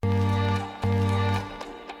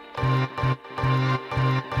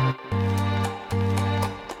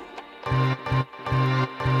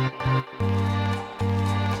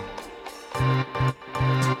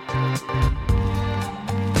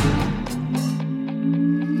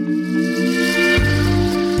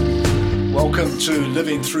Welcome to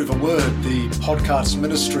Living Through the Word, the podcast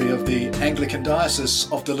ministry of the Anglican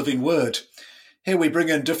Diocese of the Living Word. Here we bring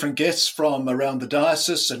in different guests from around the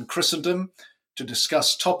diocese and Christendom to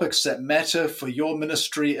discuss topics that matter for your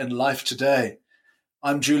ministry and life today.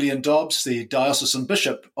 I'm Julian Dobbs, the Diocesan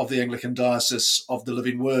Bishop of the Anglican Diocese of the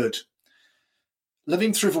Living Word.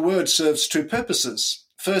 Living Through the Word serves two purposes.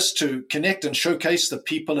 First, to connect and showcase the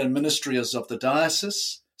people and ministries of the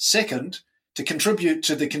diocese. Second, to contribute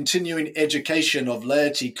to the continuing education of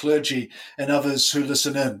laity, clergy, and others who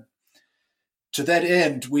listen in. To that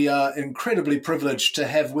end, we are incredibly privileged to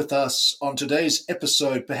have with us on today's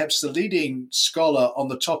episode perhaps the leading scholar on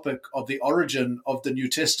the topic of the origin of the New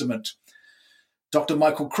Testament. Dr.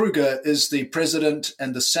 Michael Kruger is the president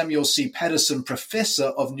and the Samuel C. Patterson Professor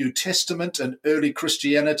of New Testament and Early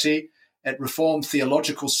Christianity at Reformed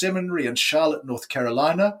Theological Seminary in Charlotte, North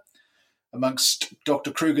Carolina. Amongst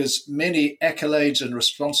Dr. Kruger's many accolades and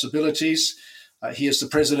responsibilities, he is the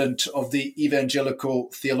president of the Evangelical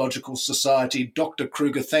Theological Society. Dr.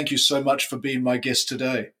 Kruger, thank you so much for being my guest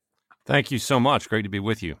today. Thank you so much. Great to be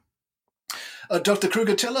with you. Dr.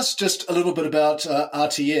 Kruger, tell us just a little bit about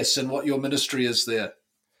RTS and what your ministry is there.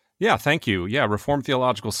 Yeah, thank you. Yeah, Reformed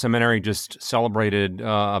Theological Seminary just celebrated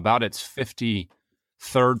about its 53rd,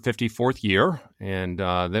 54th year, and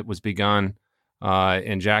that was begun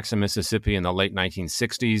in Jackson, Mississippi in the late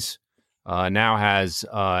 1960s. Now has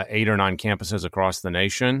 8 or 9 campuses across the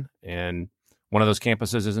nation, and one of those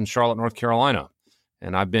campuses is in Charlotte, North Carolina.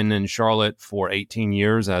 And I've been in Charlotte for 18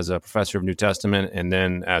 years as a professor of New Testament and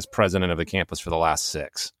then as president of the campus for the last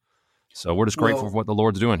 6. So we're just grateful for what the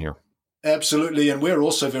Lord's doing here. Absolutely, and we're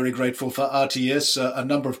also very grateful for RTS. A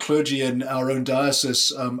number of clergy in our own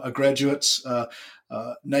diocese are graduates.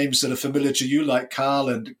 Names that are familiar to you, like Carl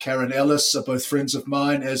and Karen Ellis, are both friends of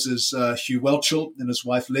mine, as is Hugh Welchel and his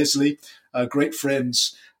wife Leslie, great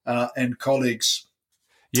friends and colleagues.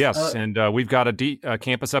 Yes, and we've got a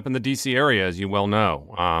campus up in the D.C. area, as you well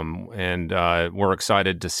know, and we're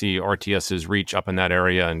excited to see RTS's reach up in that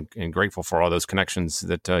area and grateful for all those connections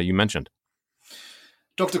that you mentioned.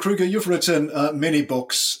 Dr. Kruger, you've written many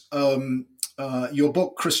books. Your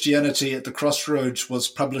book, Christianity at the Crossroads, was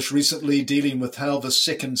published recently, dealing with how the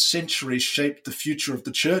 2nd century shaped the future of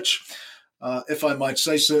the church. If I might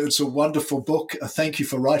say so, it's a wonderful book. Thank you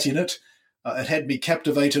for writing it. It had me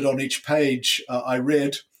captivated on each page I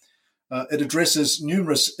read. It addresses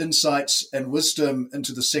numerous insights and wisdom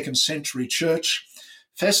into the 2nd century church.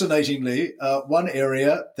 Fascinatingly, one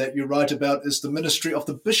area that you write about is the ministry of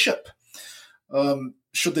the bishop.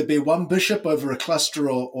 Should there be one bishop over a cluster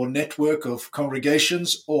or network of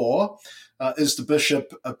congregations, or is the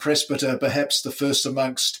bishop a presbyter, perhaps the first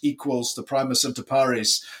amongst equals, the primus inter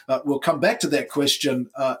pares? We'll come back to that question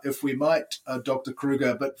if we might, Dr.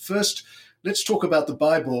 Kruger. But first, let's talk about the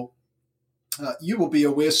Bible. You will be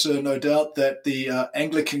aware, sir, no doubt, that the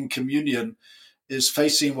Anglican Communion is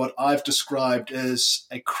facing what I've described as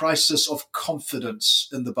a crisis of confidence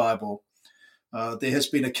in the Bible. There has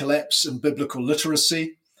been a collapse in biblical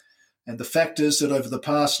literacy. And the fact is that over the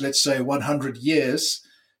past, let's say, 100 years,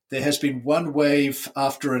 there has been one wave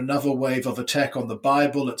after another wave of attack on the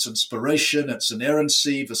Bible, its inspiration, its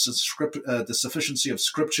inerrancy, the sufficiency of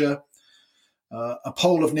Scripture. A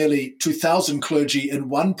poll of nearly 2,000 clergy in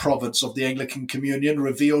one province of the Anglican Communion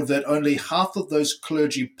revealed that only half of those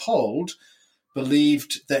clergy polled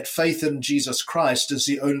believed that faith in Jesus Christ is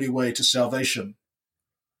the only way to salvation.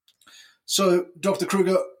 So, Dr.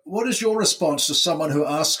 Kruger, what is your response to someone who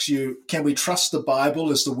asks you, can we trust the Bible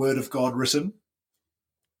as the Word of God written?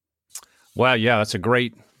 Well, yeah, that's a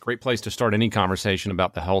great place to start any conversation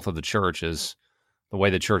about the health of the church, is the way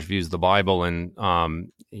the church views the Bible. And,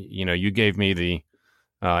 you gave me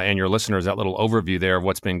and your listeners that little overview there of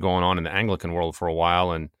what's been going on in the Anglican world for a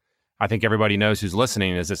while. And I think everybody knows who's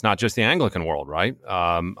listening is it's not just the Anglican world, right?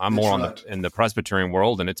 I'm more in the Presbyterian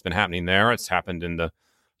world, and it's been happening there. It's happened in the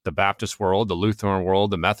Baptist world, the Lutheran world,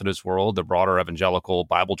 the Methodist world, the broader evangelical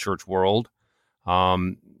Bible church world.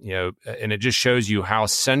 And it just shows you how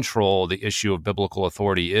central the issue of biblical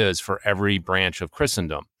authority is for every branch of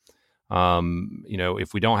Christendom.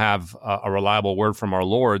 If we don't have a reliable word from our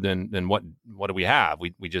Lord, then what do we have?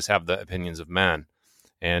 We just have the opinions of men,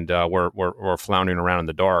 and we're floundering around in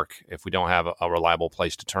the dark if we don't have a reliable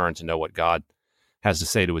place to turn to know what God has to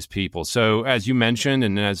say to his people. So, as you mentioned,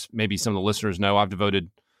 and as maybe some of the listeners know, I've devoted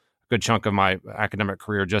good chunk of my academic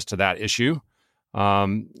career just to that issue.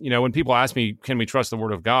 When people ask me, can we trust the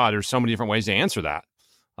Word of God? There's so many different ways to answer that.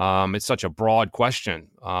 It's such a broad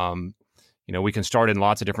question. We can start in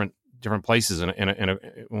lots of different places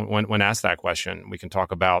when asked that question. We can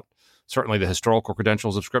talk about certainly the historical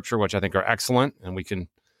credentials of Scripture, which I think are excellent, and we can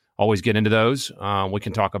always get into those. We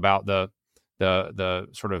can talk about the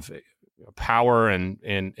sort of power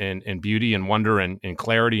and beauty and wonder and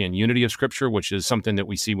clarity and unity of Scripture, which is something that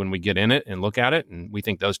we see when we get in it and look at it, and we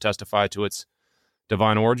think those testify to its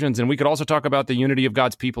divine origins. And we could also talk about the unity of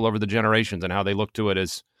God's people over the generations and how they look to it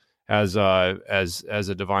as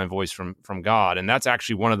a divine voice from God. And that's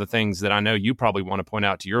actually one of the things that I know you probably want to point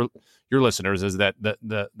out to your listeners, is that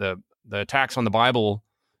the attacks on the Bible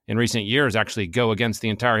in recent years actually go against the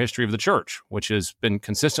entire history of the church, which has been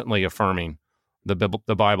consistently affirming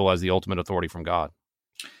the Bible as the ultimate authority from God.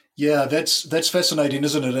 Yeah, that's fascinating,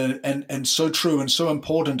 isn't it? And so true and so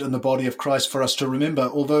important in the body of Christ for us to remember.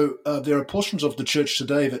 Although there are portions of the church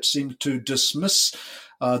today that seem to dismiss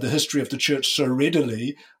the history of the church so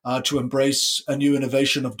readily to embrace a new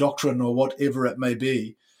innovation of doctrine or whatever it may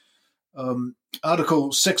be.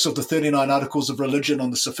 Article 6 of the 39 Articles of Religion on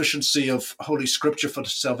the sufficiency of Holy Scripture for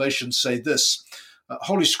salvation say this: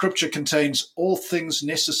 Holy Scripture contains all things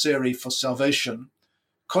necessary for salvation.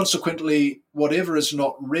 Consequently, whatever is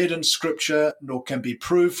not read in Scripture nor can be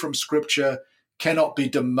proved from Scripture cannot be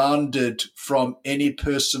demanded from any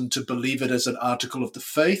person to believe it as an article of the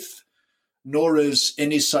faith, nor is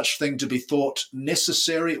any such thing to be thought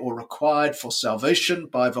necessary or required for salvation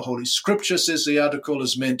by the Holy Scripture, says the article,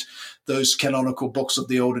 is meant those canonical books of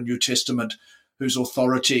the Old and New Testament whose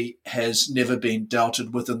authority has never been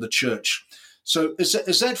doubted within the church. So is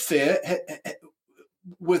that fair?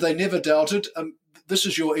 Were they never doubted? This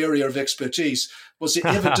is your area of expertise. Was there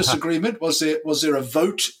ever disagreement? Was there a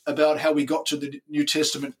vote about how we got to the New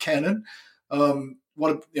Testament canon?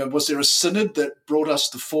 Was there a synod that brought us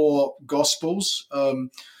the four Gospels?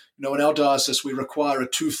 In our diocese, we require a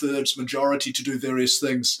 2/3 majority to do various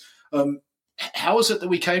things. How is it that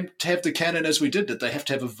we came to have the canon as we did? Did they have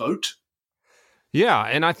to have a vote? Yeah,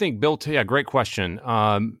 and I think, Bill, great question.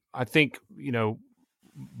 I think,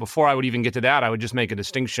 before I would even get to that, I would just make a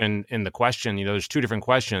distinction in the question. There's two different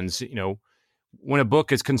questions. When a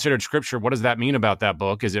book is considered Scripture, what does that mean about that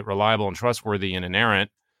book? Is it reliable and trustworthy and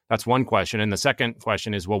inerrant? That's one question. And the second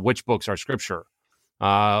question is, well, which books are Scripture?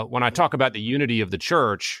 When I talk about the unity of the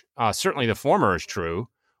church, certainly the former is true,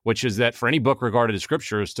 which is that for any book regarded as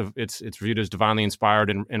Scripture, it's viewed as divinely inspired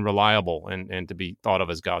and reliable and to be thought of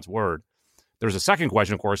as God's word. There's a second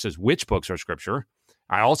question, of course, is which books are Scripture?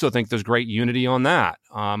 I also think there's great unity on that.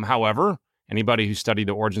 However, anybody who studied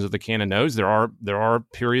the origins of the canon knows there are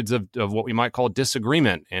periods of what we might call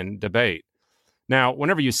disagreement and debate. Now,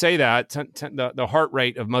 whenever you say that, the heart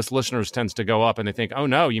rate of most listeners tends to go up, and they think, oh,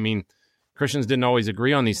 no, you mean Christians didn't always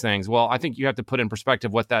agree on these things? Well, I think you have to put in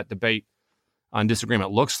perspective what that debate and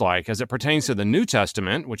disagreement looks like. As it pertains to the New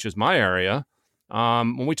Testament, which is my area,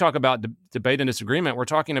 when we talk about debate and disagreement, we're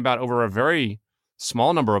talking about over a very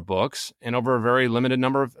small number of books and over a very limited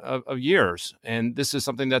number of years. And this is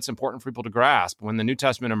something that's important for people to grasp. When the New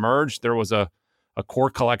Testament emerged, there was a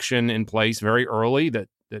core collection in place very early that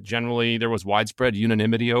generally there was widespread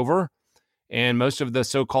unanimity over. And most of the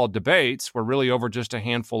so-called debates were really over just a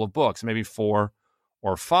handful of books, maybe 4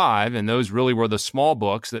 or 5. And those really were the small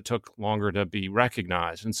books that took longer to be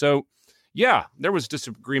recognized. And so, yeah, there was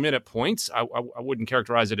disagreement at points. I wouldn't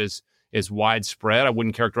characterize it as widespread. I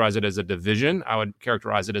wouldn't characterize it as a division. I would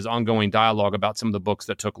characterize it as ongoing dialogue about some of the books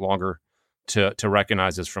that took longer to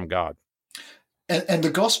recognize as from God. And the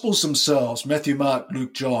Gospels themselves, Matthew, Mark,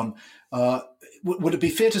 Luke, John, would it be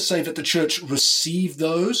fair to say that the church received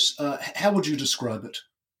those? How would you describe it?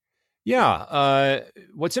 Yeah.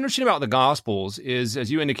 What's interesting about the Gospels is, as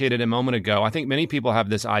you indicated a moment ago, I think many people have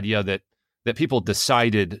this idea that people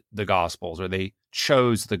decided the Gospels, or they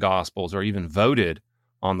chose the Gospels, or even voted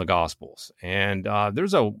on the Gospels. And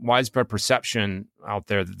there's a widespread perception out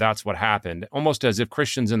there that that's what happened, almost as if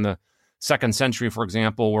Christians in the 2nd century, for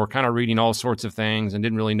example, were kind of reading all sorts of things and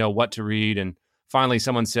didn't really know what to read. And finally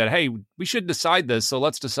someone said, hey, we should decide this, so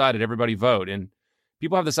let's decide it, everybody vote. And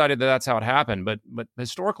people have decided that that's how it happened. But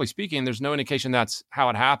historically speaking, there's no indication that's how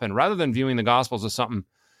it happened. Rather than viewing the Gospels as something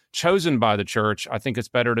chosen by the church, I think it's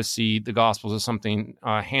better to see the Gospels as something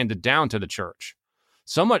handed down to the church.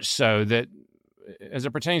 So much so that as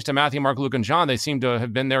it pertains to Matthew, Mark, Luke, and John, they seem to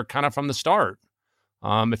have been there kind of from the start.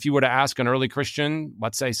 If you were to ask an early Christian,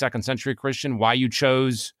 let's say 2nd century Christian, why you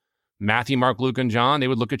chose Matthew, Mark, Luke, and John, they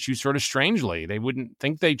would look at you sort of strangely. They wouldn't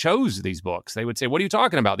think they chose these books. They would say, what are you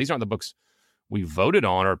talking about? These aren't the books we voted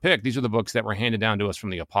on or picked. These are the books that were handed down to us from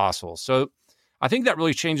the apostles. So I think that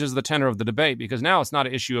really changes the tenor of the debate, because now it's not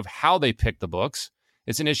an issue of how they picked the books.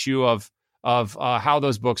 It's an issue of how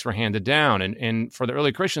those books were handed down. And for the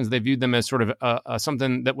early Christians, they viewed them as sort of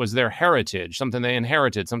something that was their heritage, something they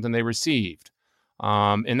inherited, something they received.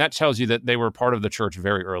 And that tells you that they were part of the church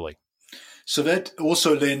very early. So that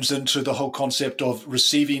also lends into the whole concept of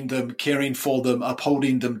receiving them, caring for them,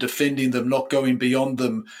 upholding them, defending them, not going beyond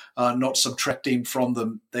them, not subtracting from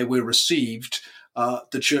them. They were received.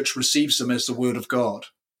 The church receives them as the word of God.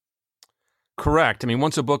 Correct. I mean,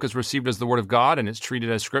 once a book is received as the word of God and it's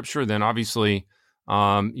treated as scripture, then obviously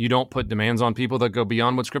you don't put demands on people that go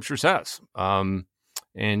beyond what scripture says. And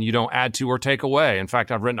you don't add to or take away. In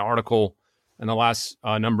fact, I've written an article in the last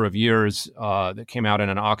number of years that came out in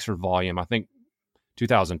an Oxford volume, I think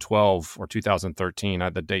 2012 or 2013,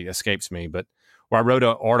 the date escapes me, but where I wrote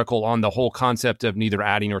an article on the whole concept of neither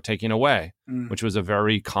adding or taking away, which was a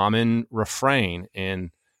very common refrain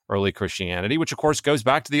in early Christianity, which of course goes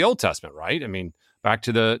back to the Old Testament, right? I mean, back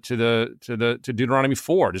to Deuteronomy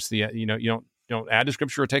 4, just you don't add to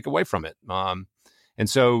scripture or take away from it. And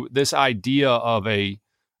so this idea of a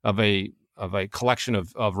collection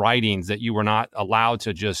of writings that you were not allowed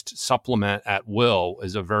to just supplement at will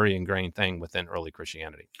is a very ingrained thing within early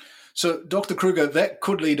Christianity. So, Dr. Kruger, that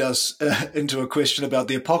could lead us into a question about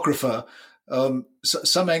the Apocrypha.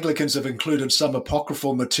 Some Anglicans have included some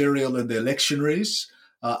apocryphal material in their lectionaries,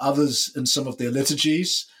 others in some of their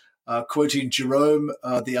liturgies. Quoting Jerome,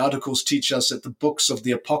 the articles teach us that the books of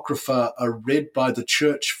the Apocrypha are read by the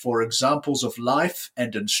church for examples of life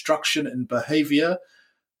and instruction in behavior,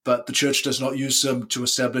 but the church does not use them to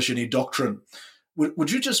establish any doctrine.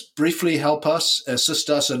 Would you just briefly help us, assist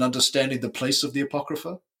us in understanding the place of the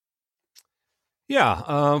Apocrypha?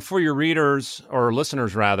 Yeah, for your readers or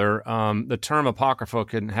listeners, rather, the term Apocrypha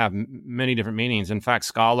can have many different meanings. In fact,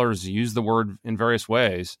 scholars use the word in various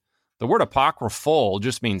ways. The word apocryphal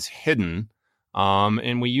just means hidden,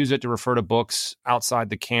 and we use it to refer to books outside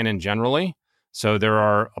the canon generally. So there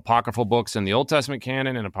are apocryphal books in the Old Testament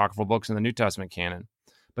canon and apocryphal books in the New Testament canon.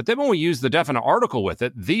 But then when we use the definite article with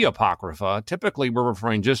it, the Apocrypha, typically we're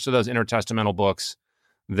referring just to those intertestamental books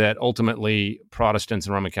that ultimately Protestants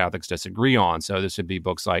and Roman Catholics disagree on. So this would be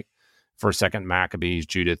books like 1st, 2nd Maccabees,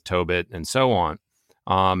 Judith, Tobit, and so on.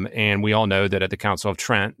 And we all know that at the Council of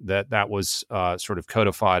Trent that was sort of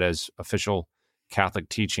codified as official Catholic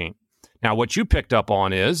teaching. Now, what you picked up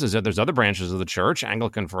on is that there's other branches of the church,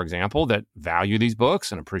 Anglican, for example, that value these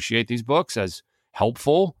books and appreciate these books as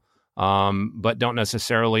helpful, but don't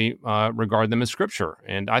necessarily regard them as scripture.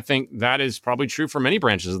 And I think that is probably true for many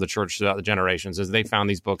branches of the church throughout the generations, as they found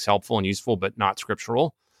these books helpful and useful, but not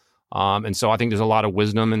scriptural. And so I think there's a lot of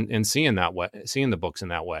wisdom in seeing the books in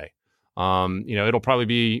that way. It'll probably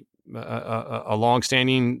be a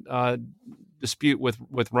long-standing dispute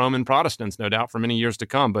with Roman Protestants, no doubt, for many years to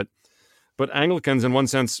come. But Anglicans, in one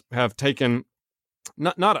sense, have taken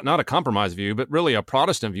not a compromise view, but really a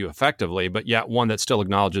Protestant view, effectively, but yet one that still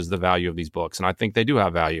acknowledges the value of these books. And I think they do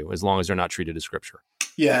have value as long as they're not treated as scripture.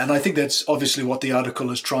 Yeah, and I think that's obviously what the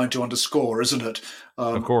article is trying to underscore, isn't it?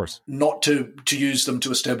 Of course. Not to use them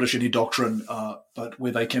to establish any doctrine, but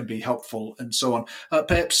where they can be helpful and so on.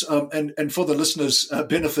 Perhaps, and for the listeners'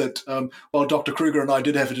 benefit, while Dr. Kruger and I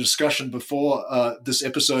did have a discussion before this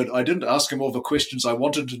episode, I didn't ask him all the questions I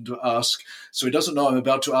wanted him to ask, so he doesn't know I'm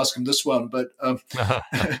about to ask him this one. But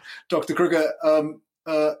Dr. Kruger,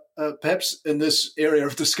 perhaps in this area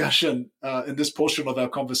of discussion, in this portion of our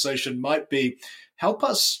conversation, might be help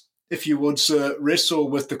us, if you would, sir, wrestle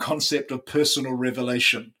with the concept of personal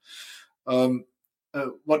revelation.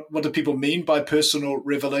 What do people mean by personal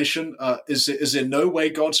revelation? Is there no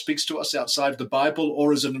way God speaks to us outside the Bible,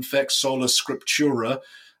 or is it in fact sola scriptura,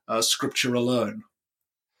 scripture alone?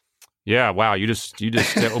 Yeah, wow, you just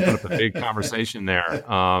opened up a big conversation there.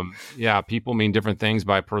 People mean different things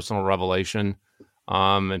by personal revelation.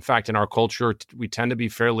 In fact, in our culture, we tend to be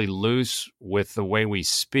fairly loose with the way we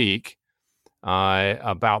speak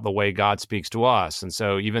about the way God speaks to us. And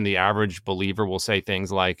so even the average believer will say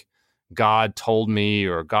things like, God told me,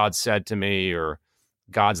 or God said to me, or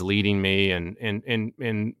God's leading me.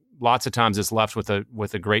 And lots of times it's left with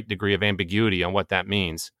a great degree of ambiguity on what that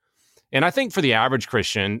means. And I think for the average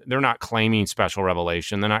Christian, they're not claiming special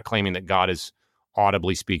revelation. They're not claiming that God is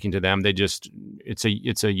audibly speaking to them. It's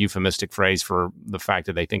a euphemistic phrase for the fact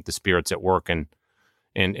that they think the Spirit's at work and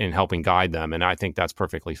helping guide them. And I think that's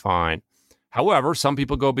perfectly fine. However, some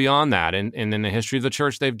people go beyond that, and in the history of the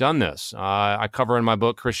church, they've done this. I cover in my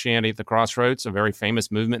book, Christianity at the Crossroads, a very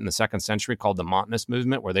famous movement in the 2nd century called the Montanist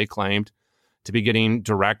movement, where they claimed to be getting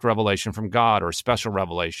direct revelation from God, or special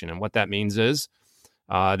revelation. And what that means is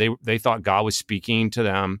they thought God was speaking to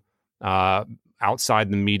them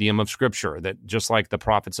outside the medium of Scripture, that just like the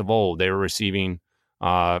prophets of old, they were receiving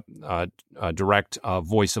a direct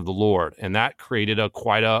voice of the Lord. And that created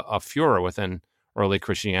quite a furor within early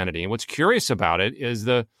Christianity. And what's curious about it is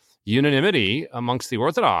unanimity amongst the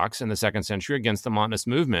Orthodox in the second century against the Montanist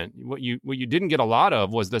movement. What you didn't get a lot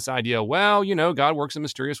of was this idea, well, God works in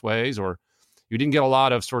mysterious ways, or you didn't get a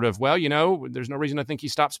lot of sort of, well, there's no reason to think he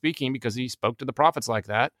stopped speaking because he spoke to the prophets like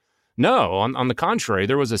that. No, on the contrary,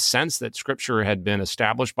 there was a sense that Scripture had been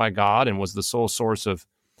established by God and was the sole source of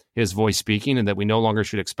his voice speaking, and that we no longer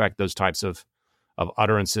should expect those types of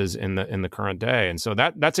utterances in the current day. And so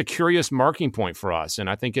that's a curious marking point for us, and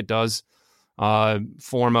I think it does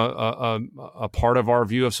form a part of our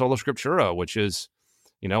view of sola scriptura, which is,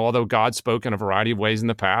 although God spoke in a variety of ways in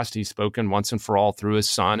the past, he's spoken once and for all through his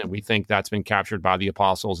Son, and we think that's been captured by the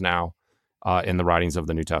apostles now in the writings of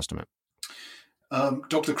the New Testament.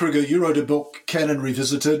 Dr. Kruger, you wrote a book, Canon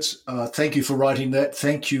Revisited. Thank you for writing that.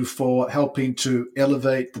 Thank you for helping to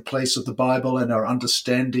elevate the place of the Bible and our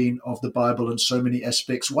understanding of the Bible in so many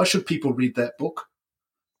aspects. Why should people read that book?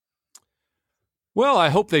 Well, I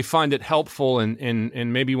hope they find it helpful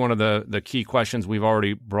in maybe one of the key questions we've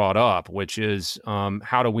already brought up, which is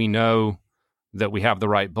how do we know that we have the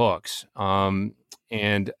right books? And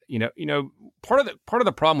part of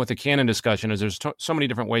the problem with the canon discussion is there's so many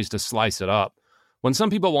different ways to slice it up. When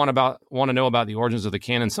some people want to know about the origins of the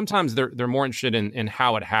canon, sometimes they're more interested in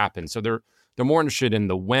how it happened. So they're more interested in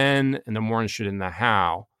the when, and they're more interested in the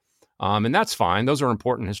how, and that's fine. Those are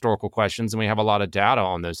important historical questions, and we have a lot of data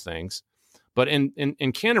on those things. But in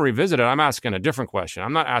Canon Revisited, I'm asking a different question.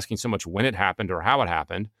 I'm not asking so much when it happened or how it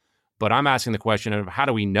happened, but I'm asking the question of how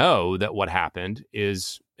do we know that what happened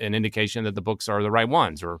is an indication that the books are the right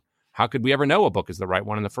ones, or how could we ever know a book is the right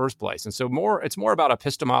one in the first place? And so it's more about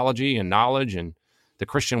epistemology and knowledge and the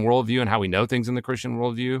Christian worldview and how we know things in the Christian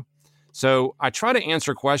worldview. So I try to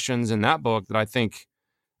answer questions in that book that I think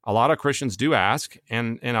a lot of Christians do ask.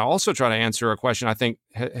 And I also try to answer a question I think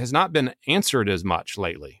has not been answered as much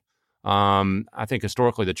lately. I think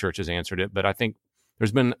historically the church has answered it, but I think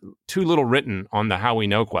there's been too little written on the how we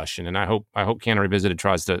know question. And I hope Canon Revisited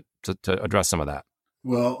tries to address some of that.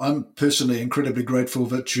 Well, I'm personally incredibly grateful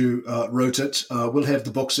that you wrote it. We'll have the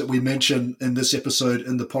books that we mention in this episode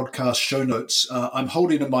in the podcast show notes. I'm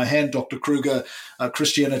holding in my hand, Dr. Kruger,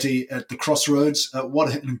 Christianity at the Crossroads.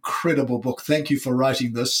 What an incredible book. Thank you for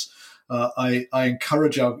writing this. I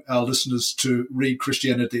encourage our listeners to read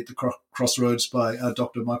Christianity at the Crossroads by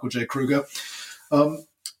Dr. Michael J. Kruger.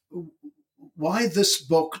 Why this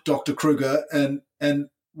book, Dr. Kruger, and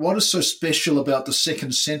what is so special about the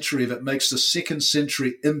second century that makes the second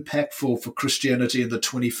century impactful for Christianity in the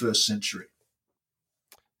 21st century?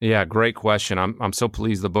 Yeah, great question. I'm so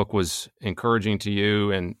pleased the book was encouraging to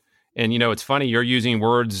you, and it's funny, you're using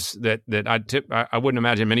words that I wouldn't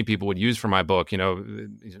imagine many people would use for my book.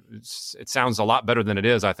 It sounds a lot better than it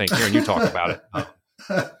is, I think, hearing you talk about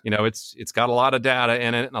it. It's got a lot of data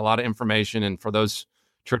in it and a lot of information, and for those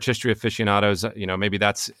church history aficionados, maybe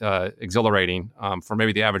that's exhilarating. For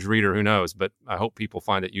maybe the average reader, who knows? But I hope people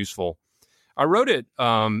find it useful. I wrote it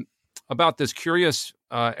about this curious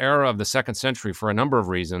era of the second century for a number of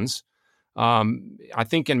reasons. I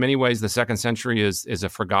think in many ways the second century is a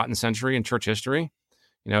forgotten century in church history.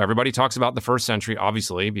 Everybody talks about the first century,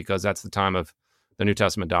 obviously, because that's the time of the New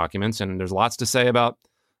Testament documents, and there's lots to say about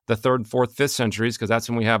the third, fourth, fifth centuries, because that's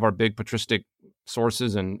when we have our big patristic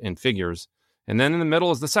sources and figures. And then in the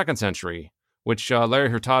middle is the second century, which Larry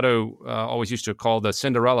Hurtado always used to call the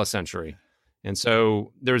Cinderella century. And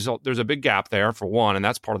so there's a big gap there, for one, and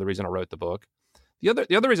that's part of the reason I wrote the book.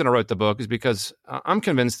 The other reason I wrote the book is because I'm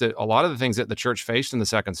convinced that a lot of the things that the church faced in the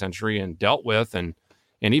second century and dealt with and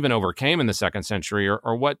even overcame in the second century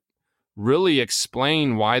are what really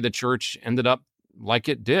explain why the church ended up like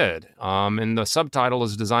it did. And the subtitle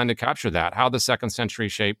is designed to capture that, how the second century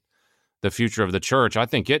shaped the future of the church. I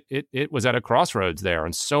think it was at a crossroads there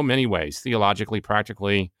in so many ways, theologically,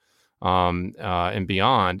 practically, and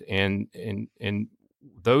beyond. And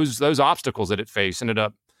those obstacles that it faced ended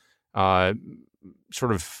up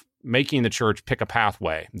sort of making the church pick a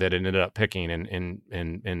pathway that it ended up picking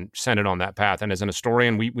and sent it on that path. And as an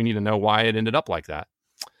historian, we need to know why it ended up like that.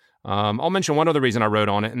 I'll mention one other reason I wrote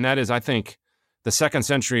on it, and that is I think the second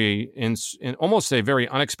century, in almost a very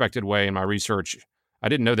unexpected way in my research, I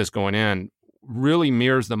didn't know this going in, really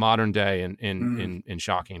mirrors the modern day in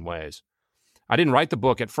shocking ways. I didn't write the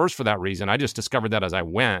book at first for that reason. I just discovered that as I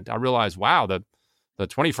went. I realized, wow, the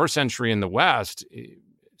 21st century in the West,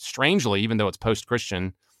 strangely, even though it's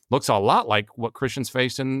post-Christian, looks a lot like what Christians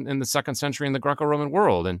faced in the second century in the Greco-Roman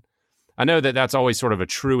world. And I know that that's always sort of a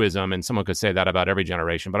truism, and someone could say that about every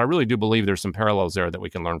generation, but I really do believe there's some parallels there that we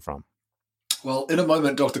can learn from. Well, in a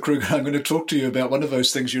moment, Dr. Kruger, I'm going to talk to you about one of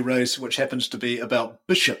those things you raised, which happens to be about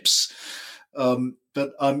bishops.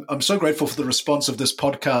 But I'm so grateful for the response of this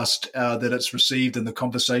podcast that it's received and the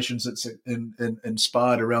conversations it's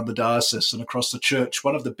inspired around the diocese and across the church.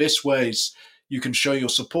 One of the best ways you can show your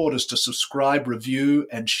support is to subscribe, review,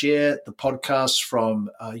 and share the podcast from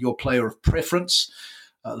your player of preference.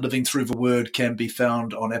 Living Through the Word can be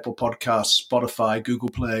found on Apple Podcasts, Spotify, Google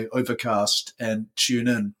Play, Overcast, and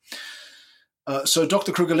TuneIn. So,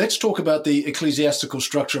 Dr. Kruger, let's talk about the ecclesiastical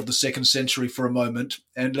structure of the second century for a moment,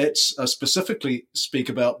 and let's specifically speak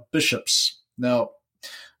about bishops. Now,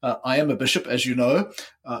 I am a bishop, as you know,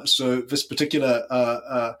 so this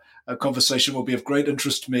particular conversation will be of great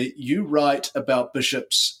interest to me. You write about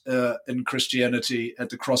bishops in Christianity at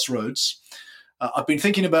the Crossroads. I've been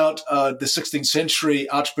thinking about the 16th century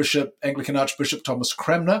Anglican Archbishop Thomas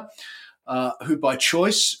Cranmer, who by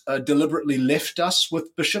choice deliberately left us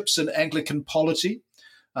with bishops in Anglican polity.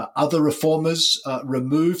 Other reformers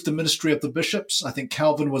removed the ministry of the bishops. I think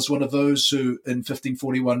Calvin was one of those who in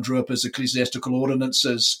 1541 drew up his ecclesiastical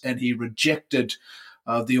ordinances, and he rejected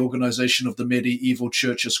the organization of the medieval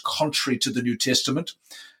church as contrary to the New Testament.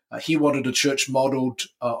 He wanted a church modeled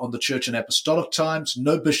on the church in apostolic times,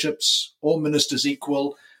 no bishops, all ministers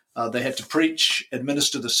equal. They had to preach,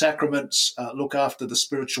 administer the sacraments, look after the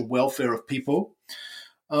spiritual welfare of people.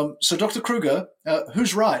 So, Dr. Kruger,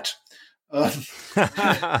 who's right?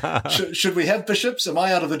 Should we have bishops? Am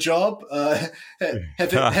I out of a job?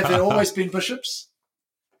 Have there always been bishops?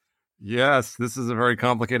 Yes, this is a very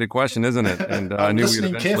complicated question, isn't it? And I'm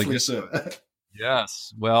listening carefully, sir.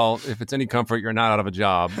 Yes. Well, if it's any comfort, you're not out of a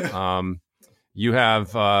job. You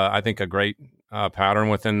have, I think, a great pattern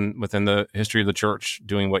within the history of the church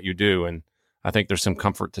doing what you do, and I think there's some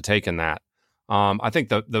comfort to take in that. I think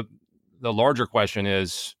the larger question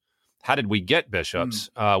is, how did we get bishops?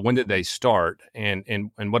 When did they start? And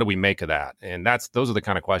what do we make of that? And those are the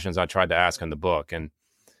kind of questions I tried to ask in the book. And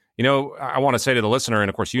I want to say to the listener, and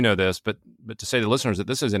of course you know this, but to say to the listeners that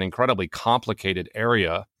this is an incredibly complicated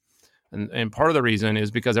area. And part of the reason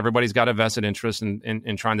is because everybody's got a vested interest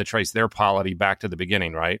in trying to trace their polity back to the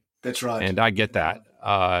beginning, right? That's right. And I get that.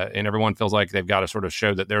 And everyone feels like they've got to sort of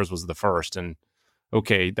show that theirs was the first. And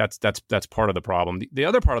okay, that's part of the problem. The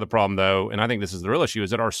other part of the problem, though, and I think this is the real issue,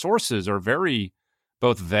 is that our sources are very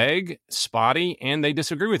both vague, spotty, and they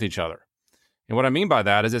disagree with each other. And what I mean by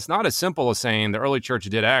that is it's not as simple as saying the early church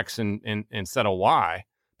did X instead of Y,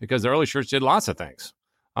 because the early church did lots of things.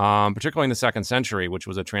 Particularly in the second century, which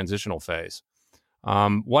was a transitional phase.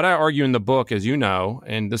 What I argue in the book, as you know,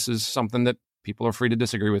 and this is something that people are free to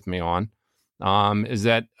disagree with me on, is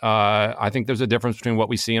that I think there's a difference between what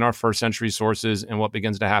we see in our first century sources and what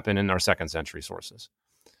begins to happen in our second century sources.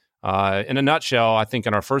 In a nutshell, I think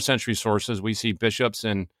in our first century sources, we see bishops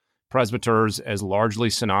and presbyters as largely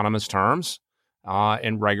synonymous terms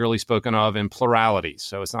and regularly spoken of in plurality.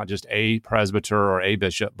 So it's not just a presbyter or a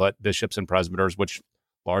bishop, but bishops and presbyters, which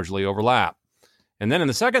largely overlap. And then in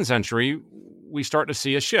the second century, we start to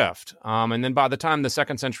see a shift. And then by the time the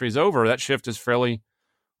second century is over, that shift is fairly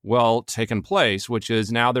well taken place, which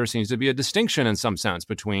is now there seems to be a distinction in some sense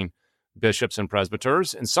between bishops and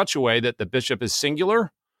presbyters in such a way that the bishop is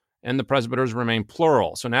singular and the presbyters remain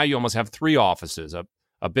plural. So now you almost have three offices,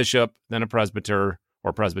 a bishop, then a presbyter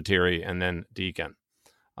or presbytery, and then deacon.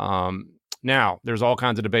 Now, there's all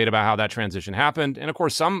kinds of debate about how that transition happened. And of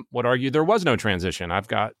course, some would argue there was no transition. I've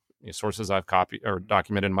got sources I've copied or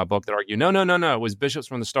documented in my book that argue, no, it was bishops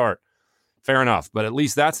from the start. Fair enough. But at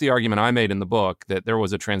least that's the argument I made in the book, that there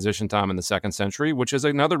was a transition time in the second century, which is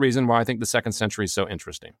another reason why I think the second century is so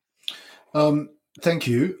interesting. Thank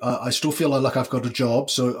you. I still feel like I've got a job,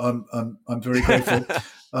 so I'm very grateful.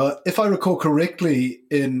 If I recall correctly,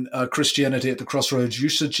 in Christianity at the Crossroads, you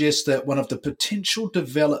suggest that one of the potential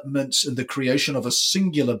developments in the creation of a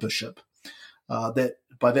singular bishop, that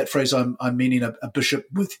by that phrase I'm meaning a bishop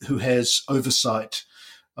who has oversight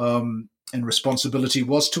and responsibility,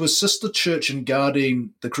 was to assist the church in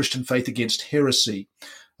guarding the Christian faith against heresy,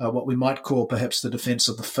 what we might call perhaps the defense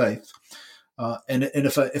of the faith. And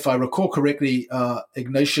if I recall correctly,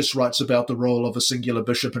 Ignatius writes about the role of a singular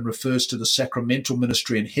bishop and refers to the sacramental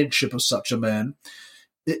ministry and headship of such a man.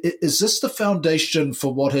 Is this the foundation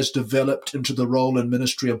for what has developed into the role and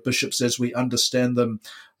ministry of bishops as we understand them,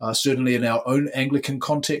 certainly in our own Anglican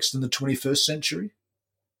context in the 21st century?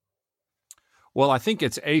 Well, I think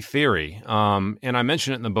it's a theory, and I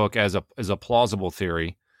mention it in the book as a plausible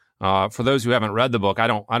theory. For those who haven't read the book, I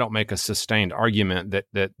don't make a sustained argument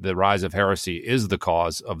that the rise of heresy is the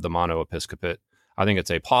cause of the monoepiscopate. I think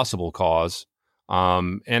it's a possible cause,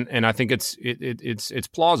 and I think it's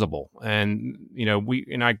plausible. And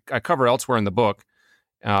I cover elsewhere in the book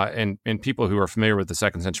and people who are familiar with the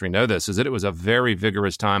second century know this, is that it was a very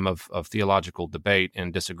vigorous time of theological debate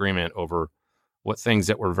and disagreement over what things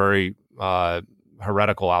that were very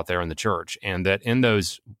heretical out there in the church. And that in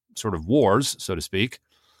those sort of wars, so to speak,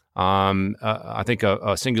 I think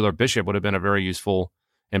a singular bishop would have been a very useful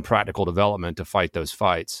and practical development to fight those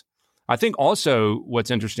fights. I think also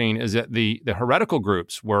what's interesting is that the heretical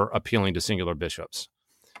groups were appealing to singular bishops.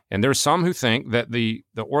 And there's some who think that the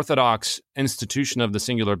Orthodox institution of the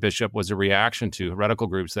singular bishop was a reaction to heretical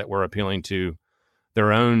groups that were appealing to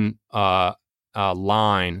their own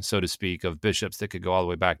line, so to speak, of bishops that could go all the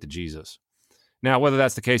way back to Jesus. Now, whether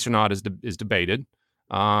that's the case or not is debated.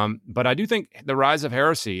 But I do think the rise of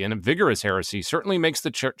heresy, and a vigorous heresy, certainly makes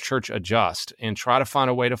the church adjust and try to find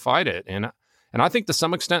a way to fight it. And I think to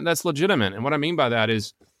some extent that's legitimate. And what I mean by that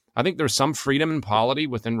is I think there's some freedom and polity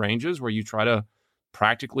within ranges where you try to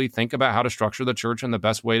practically think about how to structure the church and the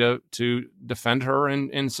best way to defend her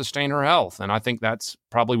and sustain her health. And I think that's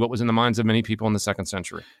probably what was in the minds of many people in the second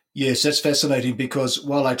century. Yes, that's fascinating, because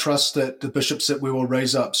while I trust that the bishops that we will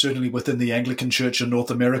raise up, certainly within the Anglican Church in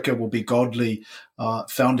North America, will be godly,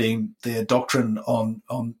 founding their doctrine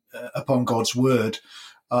upon God's word,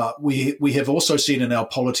 we have also seen in our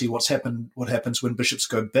polity what happens when bishops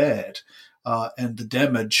go bad, and the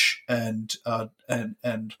damage and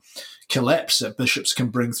collapse that bishops can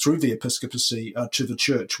bring through the episcopacy to the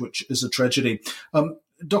church, which is a tragedy.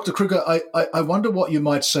 Dr. Kruger, I wonder what you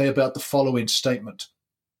might say about the following statement.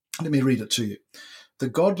 Let me read it to you. The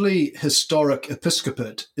godly historic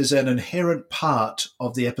episcopate is an inherent part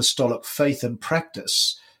of the apostolic faith and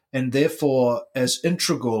practice, and therefore as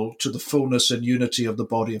integral to the fullness and unity of the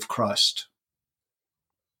body of Christ.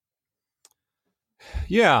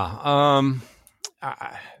 Yeah,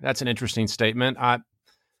 that's an interesting statement. I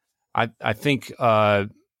think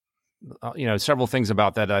several things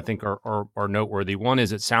about that I think are noteworthy. One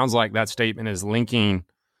is it sounds like that statement is linking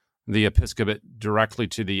the episcopate directly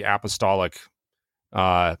to the apostolic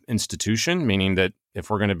institution, meaning that if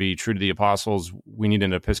we're going to be true to the apostles, we need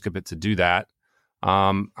an episcopate to do that.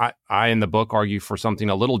 I in the book argue for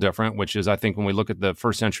something a little different, which is I think when we look at the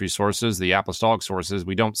first century sources, the apostolic sources,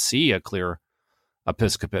 we don't see a clear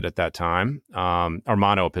episcopate at that time, or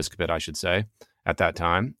monoepiscopate, I should say, at that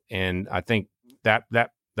time. And I think that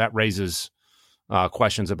raises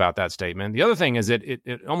questions about that statement. The other thing is that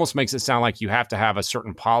it almost makes it sound like you have to have a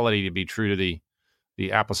certain polity to be true to the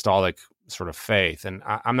apostolic sort of faith. And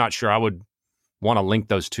I'm not sure I would want to link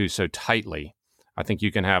those two so tightly. I think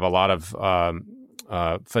you can have a lot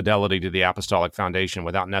of fidelity to the apostolic foundation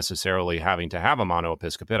without necessarily having to have a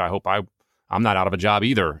monoepiscopate. I hope I'm not out of a job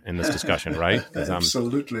either in this discussion, right?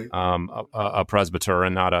 Absolutely. I'm a presbyter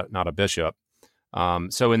and not a bishop.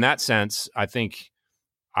 So in that sense, I think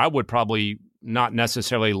I would probably not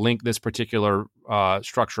necessarily link this particular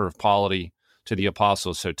structure of polity to the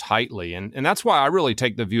apostles so tightly. And that's why I really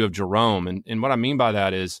take the view of Jerome. And what I mean by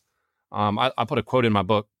that is I put a quote in my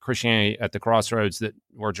book, Christianity at the Crossroads,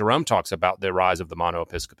 where Jerome talks about the rise of the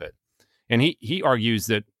monoepiscopate. And he argues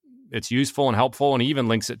that it's useful and helpful, and he even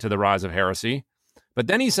links it to the rise of heresy. But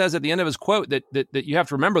then he says at the end of his quote that you have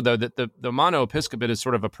to remember, though, that the monoepiscopate is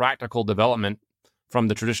sort of a practical development from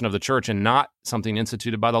the tradition of the church and not something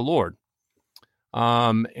instituted by the Lord.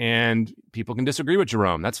 And people can disagree with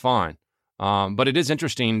Jerome. That's fine. But it is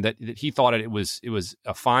interesting that he thought it was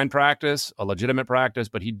a fine practice, a legitimate practice,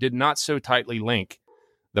 but he did not so tightly link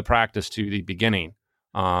the practice to the beginning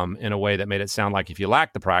in a way that made it sound like if you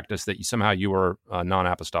lacked the practice, that you were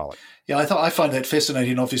non-apostolic. Yeah, I find that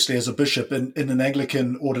fascinating, obviously, as a bishop. In an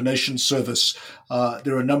Anglican ordination service,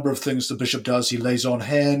 there are a number of things the bishop does. He lays on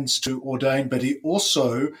hands to ordain, but he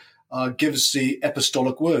also gives the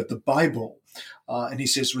apostolic word, the Bible. And he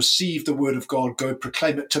says, receive the word of God, go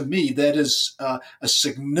proclaim it. To me, that is a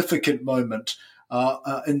significant moment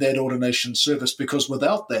in that ordination service, because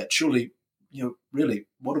without that, surely, really,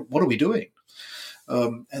 what are we doing?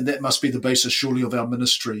 And that must be the basis, surely, of our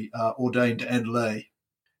ministry, ordained and lay.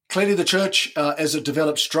 Clearly, the church, as it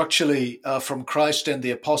developed structurally from Christ and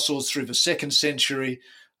the apostles through the second century,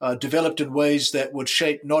 developed in ways that would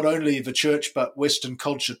shape not only the church, but Western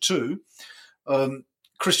culture too.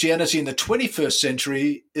 Christianity in the 21st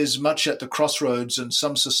century is much at the crossroads. In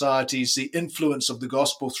some societies, the influence of the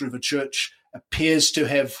gospel through the church appears to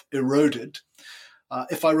have eroded.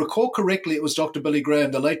 If I recall correctly, it was Dr. Billy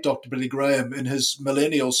Graham, the late Dr. Billy Graham, in his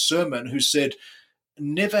millennial sermon, who said,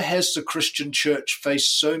 never has the Christian church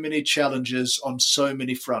faced so many challenges on so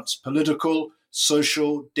many fronts: political,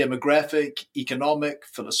 social, demographic, economic,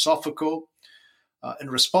 philosophical.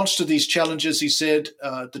 In response to these challenges, he said,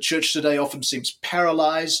 the church today often seems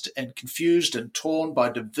paralyzed and confused and torn by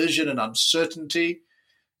division and uncertainty.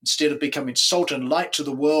 Instead of becoming salt and light to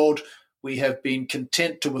the world, we have been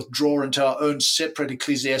content to withdraw into our own separate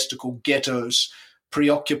ecclesiastical ghettos,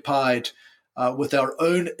 preoccupied with our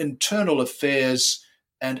own internal affairs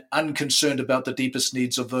and unconcerned about the deepest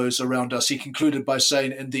needs of those around us. He concluded by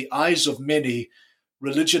saying, in the eyes of many,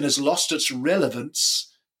 religion has lost its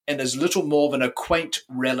relevance and is little more than a quaint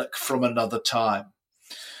relic from another time.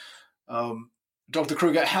 Dr.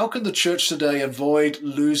 Kruger, how can the church today avoid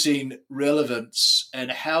losing relevance,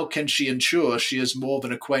 and how can she ensure she is more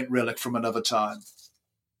than a quaint relic from another time?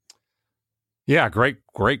 Yeah, great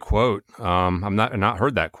quote. I've not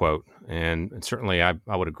heard that quote, and certainly I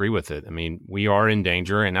would agree with it. I mean, we are in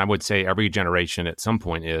danger, and I would say every generation at some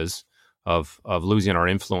point is of losing our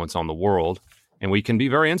influence on the world, and we can be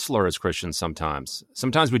very insular as Christians sometimes.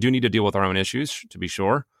 Sometimes we do need to deal with our own issues, to be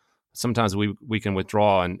sure. Sometimes we can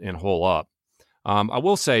withdraw and hole up. I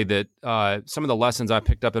will say that some of the lessons I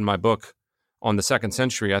picked up in my book on the second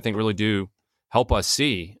century, I think, really do help us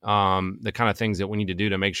see the kind of things that we need to do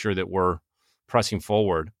to make sure that we're pressing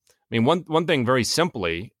forward. I mean, one thing very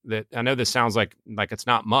simply that I know this sounds like it's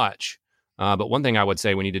not much, but one thing I would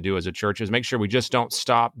say we need to do as a church is make sure we just don't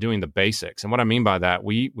stop doing the basics. And what I mean by that,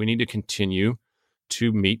 we need to continue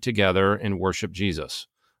to meet together and worship Jesus.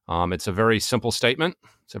 It's a very simple statement.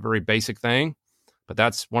 It's a very basic thing. But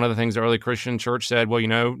that's one of the things the early Christian church said, well,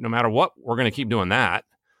 no matter what, we're going to keep doing that.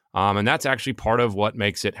 And that's actually part of what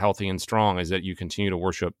makes it healthy and strong, is that you continue to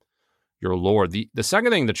worship your Lord. The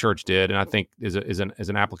second thing the church did, and I think is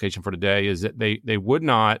an application for today, is that they would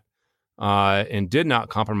not and did not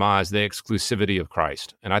compromise the exclusivity of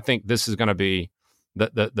Christ. And I think this is going to be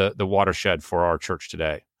the watershed for our church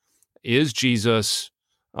today. Is Jesus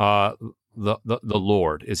the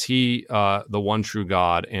Lord? Is he the one true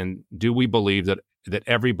God? And do we believe that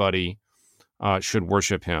everybody should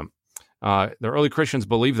worship him? The early Christians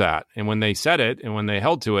believed that, and when they said it and when they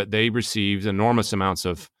held to it, they received enormous amounts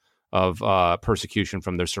of persecution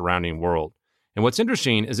from their surrounding world. And what's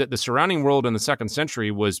interesting is that the surrounding world in the second century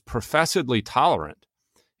was professedly tolerant,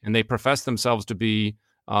 and they professed themselves to be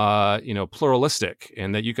pluralistic,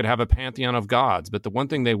 and that you could have a pantheon of gods. But the one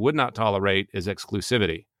thing they would not tolerate is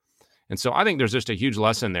exclusivity. And so I think there's just a huge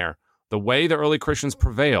lesson there. The way the early Christians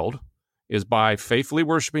prevailed is by faithfully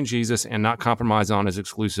worshiping Jesus and not compromise on his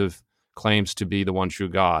exclusive claims to be the one true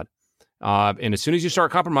God. And as soon as you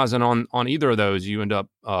start compromising on either of those, you end up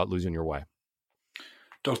losing your way.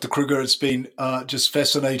 Dr. Kruger, it's been just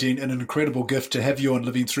fascinating and an incredible gift to have you on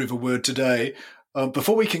Living Through the Word today.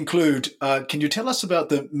 Before we conclude, can you tell us about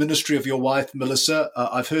the ministry of your wife, Melissa?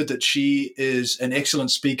 I've heard that she is an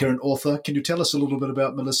excellent speaker and author. Can you tell us a little bit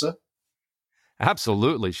about Melissa?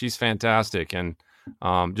 Absolutely. She's fantastic, and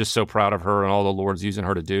just so proud of her and all the Lord's using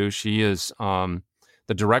her to do. She is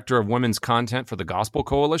the director of women's content for the Gospel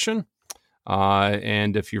Coalition.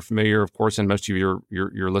 And if you're familiar, of course, and most of your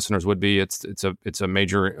listeners would be, it's a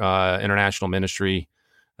major international ministry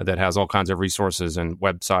that has all kinds of resources and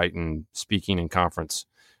website and speaking and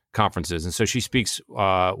conferences. And so she speaks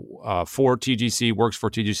for TGC, works for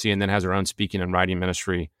TGC, and then has her own speaking and writing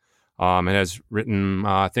ministry. And has written,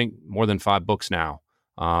 I think, more than 5 books now.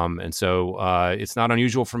 And so it's not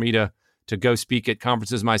unusual for me to go speak at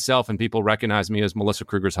conferences myself, and people recognize me as Melissa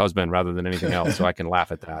Kruger's husband rather than anything else. So I can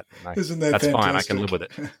laugh at that. Isn't that that's fantastic? Fine. I can live with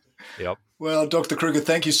it. Yep. Well, Dr. Kruger,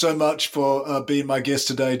 thank you so much for being my guest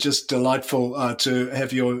today. Just delightful to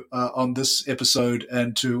have you on this episode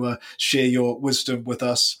and to share your wisdom with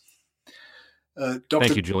us.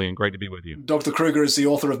 Thank you, Julian. Great to be with you. Dr. Kruger is the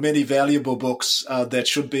author of many valuable books that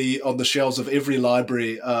should be on the shelves of every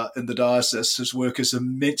library in the diocese. His work is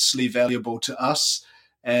immensely valuable to us,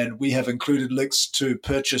 and we have included links to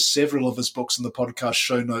purchase several of his books in the podcast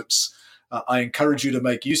show notes. I encourage you to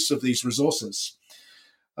make use of these resources.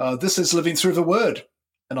 This is Living Through the Word,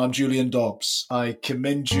 and I'm Julian Dobbs. I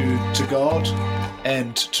commend you to God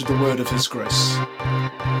and to the word of his grace.